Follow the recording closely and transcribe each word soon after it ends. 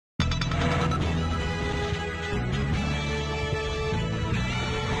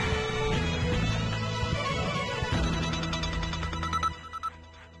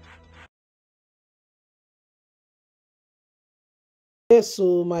Yes,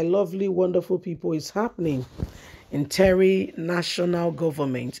 so my lovely, wonderful people, is happening. Interim National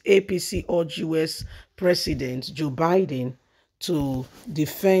Government, APC urged US President Joe Biden to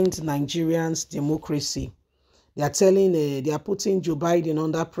defend Nigerians' democracy. They are putting Joe Biden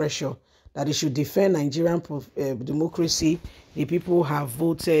under pressure that he should defend Nigerian democracy. The people have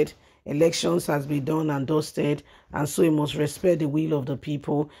voted, elections has been done and dusted, and so he must respect the will of the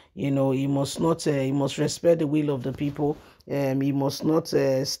people. He must not. He must respect the will of the people. He must not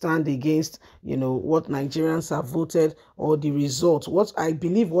stand against what Nigerians have voted or the result. What I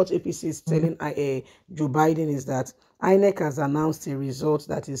believe what APC is telling Joe Biden is that INEC has announced a result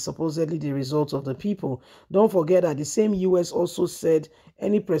that is supposedly the result of the people. Don't forget that the same US also said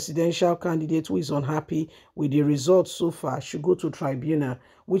any presidential candidate who is unhappy with the results so far should go to tribunal,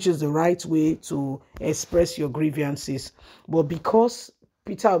 which is the right way to express your grievances. But because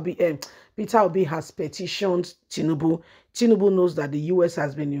Peter Obi has petitioned Tinubu. Tinubu knows that the US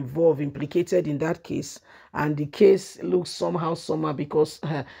has been involved, implicated in that case, and the case looks somehow because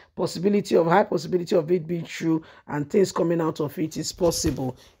high possibility of it being true and things coming out of it is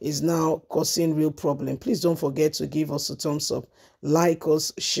possible, is now causing real problem. Please don't forget to give us a thumbs up, like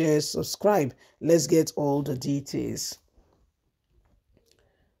us, share, subscribe. Let's get all the details.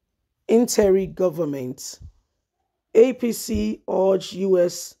 Interim government. APC urged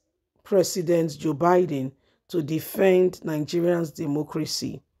US President Joe Biden to defend Nigerians'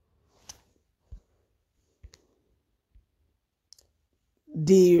 democracy.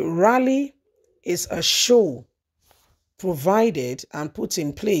 The rally is a show provided and put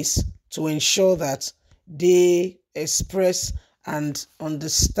in place to ensure that they express and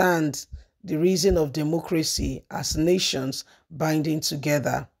understand the reason of democracy as nations binding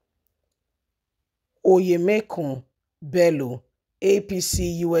together. Oyemekun Bello,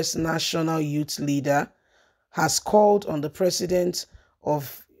 APC US National Youth Leader, has called on the President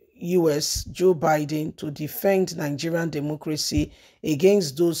of US, Joe Biden, to defend Nigerian democracy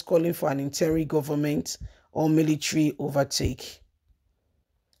against those calling for an interim government or military overtake.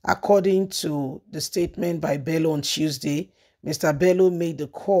 According to the statement by Bello on Tuesday, Mr. Bello made the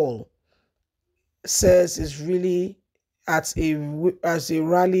call, says it's really as a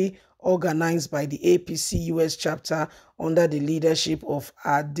rally organized by the APC US chapter under the leadership of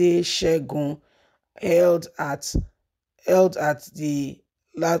Ade Shegun, held at the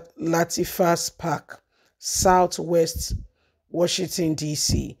Latifas Park, Southwest Washington,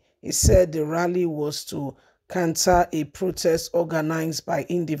 D.C. He said the rally was to counter a protest organized by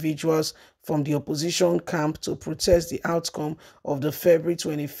individuals from the opposition camp to protest the outcome of the February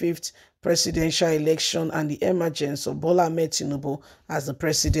 25th presidential election and the emergence of Bola Ahmed Tinubu as the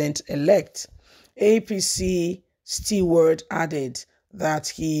president-elect. APC steward added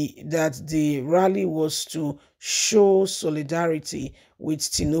that the rally was to show solidarity with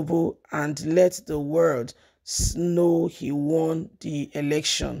Tinubu and let the world know he won the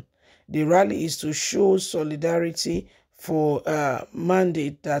election. The rally is to show solidarity for a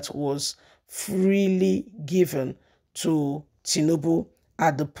mandate that was freely given to Tinubu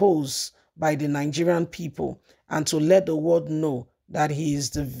at the polls by the Nigerian people, and to let the world know that he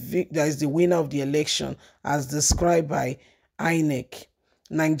is the winner of the election as described by INEC,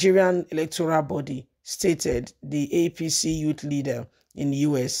 Nigerian electoral body, stated the APC youth leader in the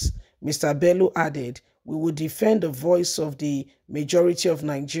US. Mr. Bello added, "We will defend the voice of the majority of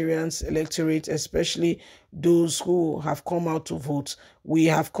Nigerians electorate, especially those who have come out to vote. We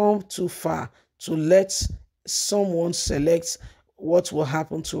have come too far to let someone select what will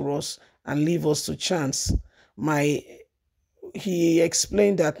happen to us and leave us to chance." He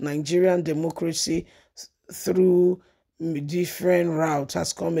explained that Nigerian democracy through different routes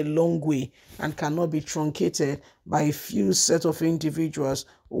has come a long way and cannot be truncated by a few set of individuals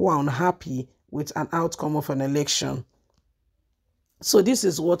who are unhappy with an outcome of an election. So this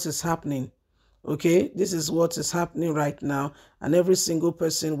is what is happening. Okay, this is what is happening right now, and every single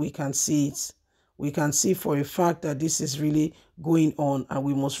person, we can see it. We can see for a fact that this is really going on, and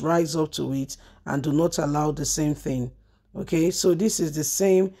we must rise up to it and do not allow the same thing. Okay, so this is the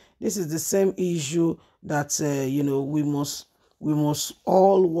same issue that we must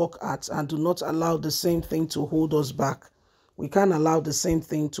all work at, and do not allow the same thing to hold us back. We can't allow the same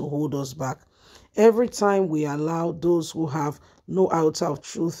thing to hold us back. Every time we allow those who have no ounce of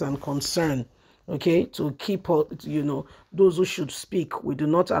truth and concern, okay, to keep up, those who should speak, we do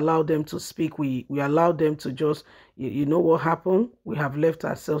not allow them to speak. We allow them to just, you know what happened? We have left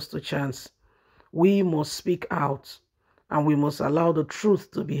ourselves to chance. We must speak out, and we must allow the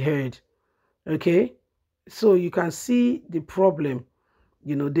truth to be heard. Okay, so you can see the problem.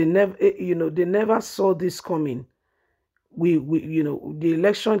 They never saw this coming. the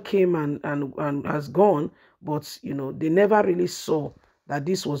election came and has gone, but they never really saw that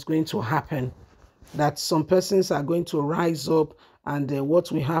this was going to happen, that some persons are going to rise up, and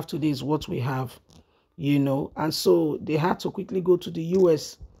what we have today is what we have, and so they had to quickly go to the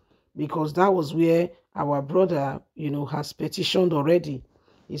US, because that was where our brother, has petitioned already.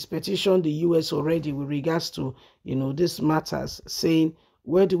 He's petitioned the US already with regards to, these matters, saying,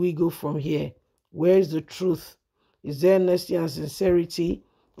 where do we go from here? Where is the truth? Is there honesty and sincerity,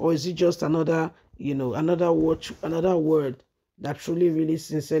 or is it just another word that truly, really,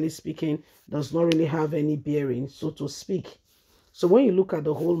 sincerely speaking, does not really have any bearing, so to speak? So when you look at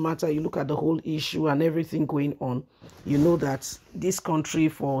the whole matter, you look at the whole issue and everything going on, you know that this country,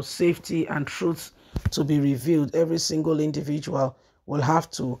 for safety and truth to be revealed, every single individual will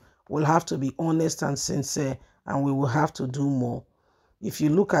have to be honest and sincere, and we will have to do more. If you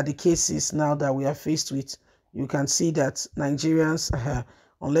look at the cases now that we are faced with, you can see that Nigerians,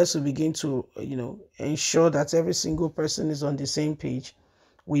 unless we begin to, ensure that every single person is on the same page,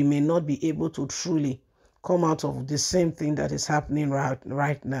 we may not be able to truly come out of the same thing that is happening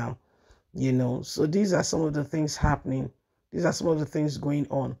right now. So these are some of the things happening. These are some of the things going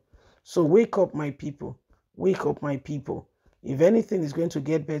on. So wake up, my people. Wake up, my people. If anything is going to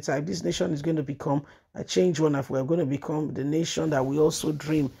get better, if this nation is going to become a change one, if we're going to become the nation that we also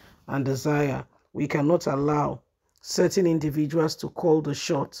dream and desire, we cannot allow certain individuals to call the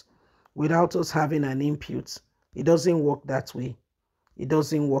shot without us having an input. It doesn't work that way. It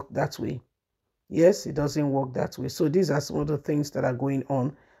doesn't work that way. Yes, it doesn't work that way. So these are some of the things that are going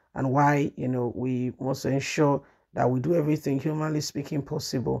on, and why, we must ensure that we do everything humanly speaking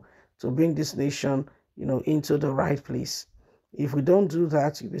possible to bring this nation, into the right place. If we don't do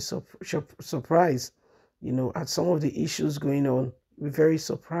that, you'll be surprised, at some of the issues going on. You'll be very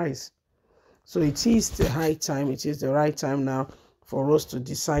surprised. So it is the high time, it is the right time now for us to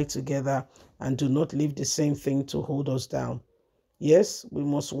decide together and do not leave the same thing to hold us down. Yes, we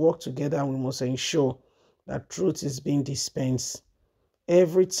must work together, and we must ensure that truth is being dispensed.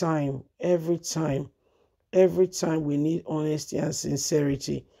 Every time we need honesty and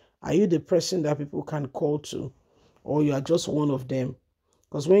sincerity. Are you the person that people can call to, or you are just one of them?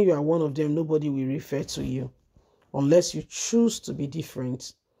 Because when you are one of them, nobody will refer to you unless you choose to be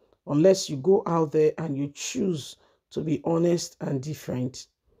different, unless you go out there and you choose to be honest and different.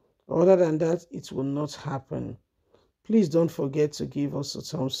 Other than that, it will not happen. Please don't forget to give us a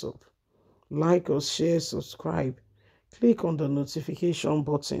thumbs up, like us, share, subscribe, click on the notification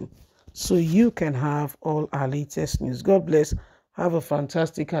button so you can have all our latest news. God bless. Have a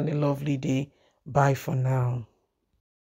fantastic and a lovely day. Bye for now.